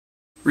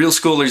Real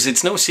Schoolers,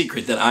 it's no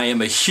secret that I am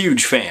a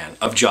huge fan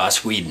of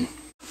Joss Whedon.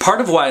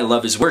 Part of why I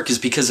love his work is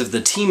because of the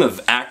team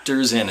of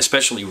actors and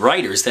especially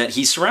writers that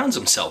he surrounds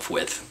himself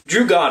with.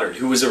 Drew Goddard,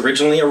 who was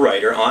originally a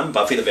writer on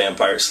Buffy the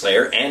Vampire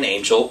Slayer and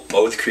Angel,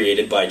 both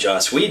created by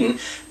Joss Whedon,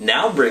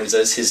 now brings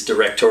us his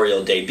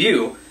directorial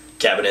debut,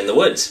 Cabin in the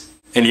Woods.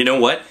 And you know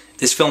what?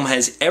 This film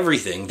has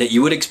everything that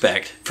you would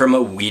expect from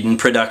a Whedon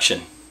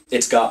production.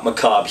 It's got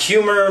macabre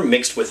humor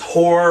mixed with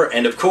horror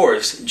and, of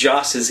course,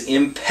 Joss's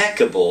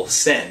impeccable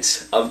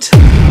sense of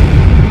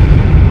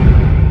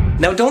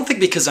Now, don't think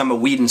because I'm a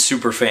Whedon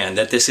superfan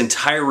that this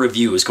entire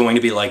review is going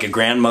to be like a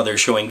grandmother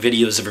showing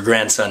videos of her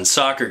grandson's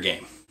soccer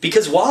game.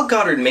 Because while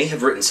Goddard may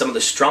have written some of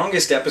the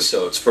strongest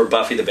episodes for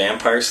Buffy the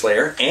Vampire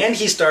Slayer, and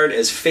he starred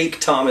as fake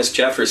Thomas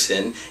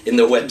Jefferson in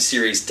the web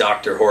series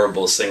Dr.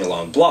 Horrible's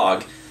sing-along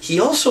blog,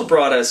 he also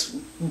brought us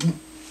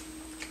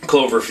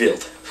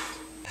Cloverfield.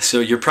 So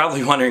you're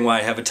probably wondering why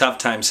I have a tough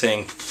time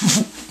saying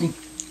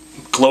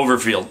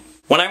Cloverfield.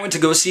 When I went to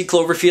go see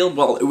Cloverfield,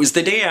 well, it was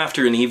the day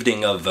after an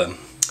evening of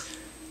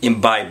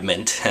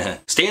imbibement.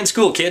 Stay in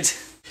school,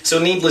 kids. So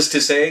needless to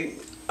say,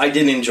 I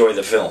did enjoy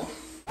the film.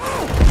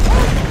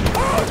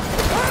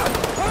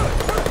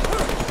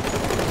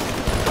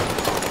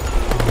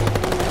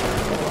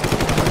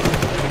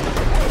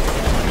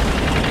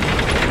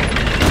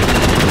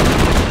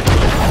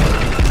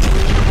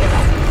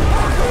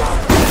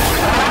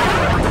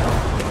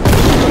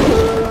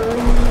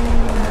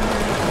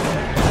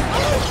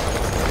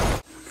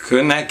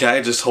 Couldn't that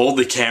guy just hold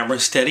the camera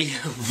steady?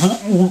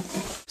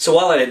 So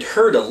while I had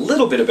heard a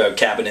little bit about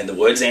Cabin in the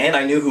Woods and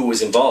I knew who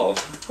was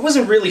involved, I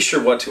wasn't really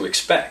sure what to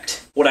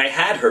expect. What I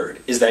had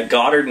heard is that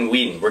Goddard and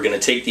Whedon were going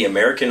to take the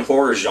American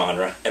horror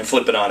genre and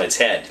flip it on its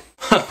head.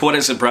 What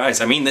a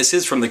surprise. I mean, this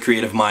is from the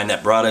creative mind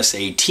that brought us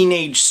a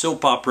teenage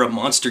soap opera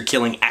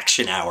monster-killing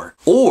action hour.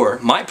 Or,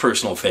 my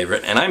personal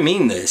favorite, and I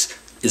mean this,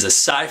 is a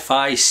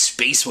sci-fi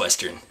space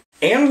western.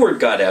 And word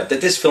got out that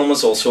this film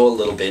was also a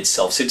little bit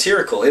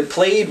self-satirical. It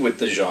played with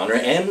the genre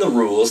and the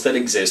rules that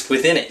exist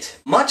within it.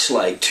 Much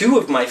like two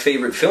of my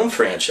favorite film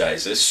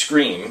franchises,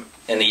 Scream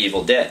and The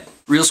Evil Dead.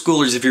 Real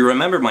Schoolers, if you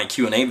remember my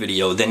Q&A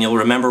video, then you'll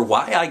remember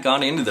why I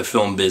got into the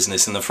film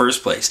business in the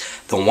first place.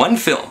 The one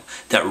film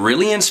that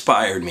really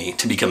inspired me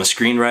to become a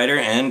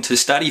screenwriter and to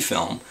study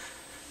film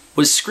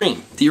was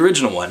Scream, the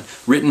original one,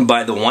 written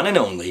by the one and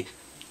only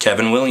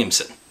Kevin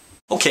Williamson.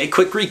 Okay,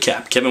 quick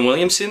recap. Kevin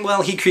Williamson,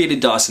 well, he created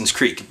Dawson's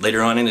Creek.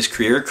 Later on in his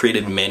career,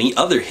 created many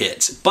other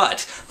hits.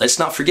 But, let's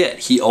not forget,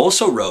 he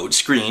also wrote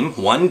Scream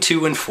 1,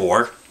 2, and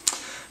 4.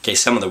 Okay,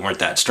 some of them weren't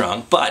that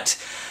strong. But,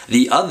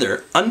 the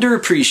other,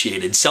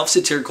 underappreciated,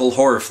 self-satirical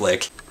horror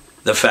flick,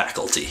 The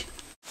Faculty.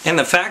 And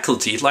The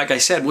Faculty, like I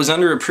said, was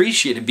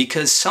underappreciated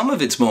because some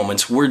of its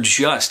moments were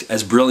just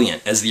as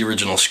brilliant as the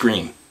original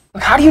Scream.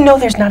 Look, how do you know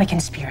there's not a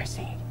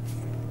conspiracy?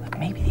 Look,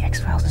 maybe the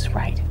X-Files is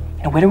right.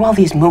 You know, where do all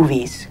these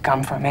movies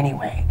come from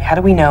anyway? How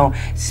do we know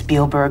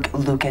Spielberg,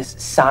 Lucas,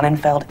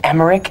 Sonnenfeld,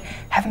 Emmerich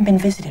haven't been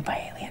visited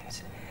by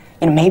aliens?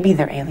 You know, maybe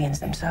they're aliens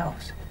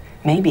themselves.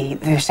 Maybe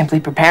they're simply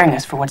preparing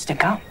us for what's to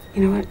come.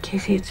 You know what,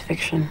 Casey? It's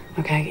fiction,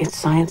 okay? It's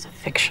science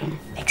fiction.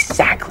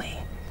 Exactly.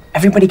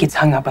 Everybody gets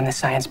hung up on the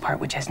science part,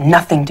 which has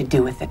nothing to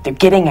do with it. They're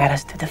getting at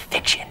us to the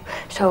fiction.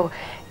 So,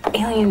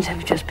 aliens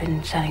have just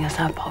been setting us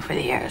up over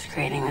the years,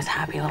 creating this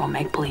happy little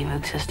make-believe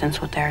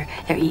existence with their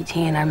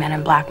E.T. and their Men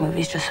in Black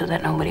movies just so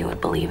that nobody would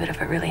believe it if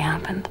it really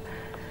happened.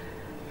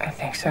 I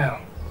think so.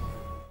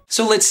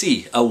 So let's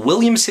see, a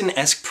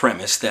Williamson-esque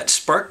premise that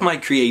sparked my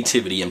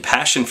creativity and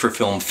passion for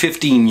film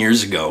 15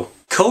 years ago,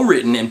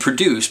 co-written and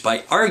produced by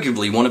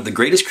arguably one of the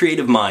greatest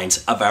creative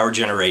minds of our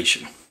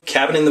generation.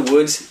 Cabin in the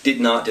Woods did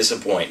not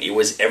disappoint. It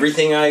was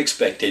everything I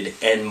expected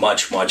and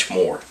much, much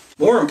more.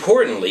 More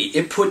importantly,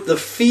 it put the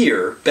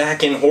fear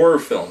back in horror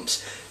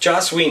films.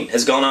 Joss Whedon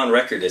has gone on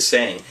record as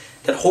saying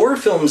that horror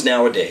films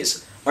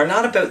nowadays are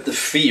not about the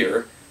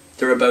fear,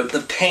 they're about the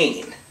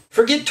pain.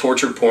 Forget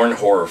torture porn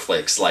horror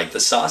flicks like the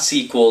Saw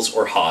sequels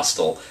or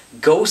Hostel.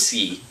 Go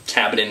see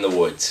Cabin in the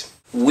Woods.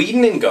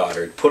 Whedon and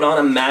Goddard put on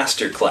a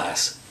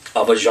masterclass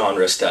of a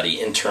genre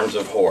study in terms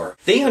of horror.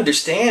 They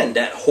understand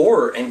that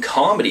horror and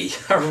comedy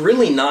are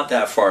really not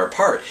that far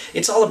apart.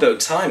 It's all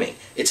about timing.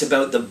 It's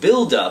about the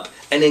build-up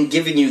and then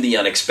giving you the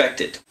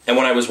unexpected. And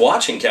when I was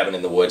watching Cabin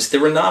in the Woods, there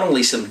were not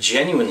only some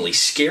genuinely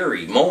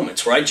scary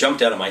moments where I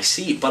jumped out of my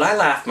seat, but I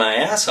laughed my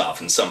ass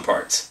off in some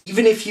parts.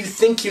 Even if you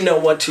think you know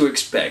what to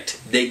expect,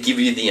 they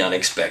give you the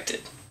unexpected.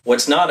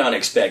 What's not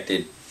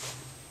unexpected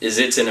is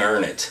it's an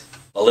earn it.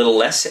 A little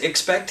less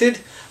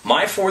expected?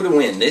 My For the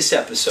Win this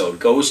episode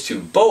goes to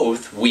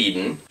both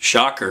Whedon,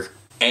 shocker,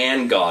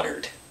 and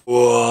Goddard.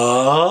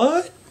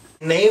 What?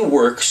 They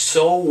work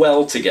so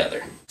well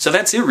together. So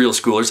that's it, Real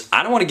Schoolers.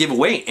 I don't want to give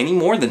away any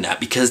more than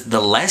that because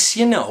the less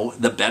you know,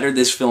 the better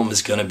this film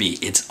is going to be.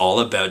 It's all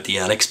about the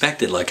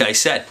unexpected, like I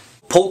said.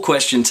 Poll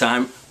question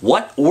time.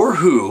 What or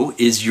who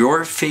is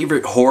your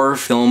favorite horror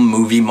film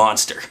movie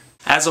monster?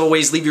 As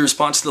always, leave your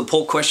response to the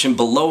poll question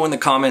below in the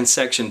comments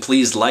section.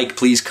 Please like,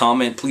 please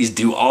comment, please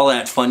do all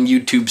that fun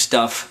YouTube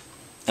stuff.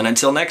 And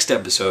until next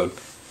episode,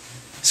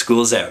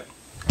 school's out.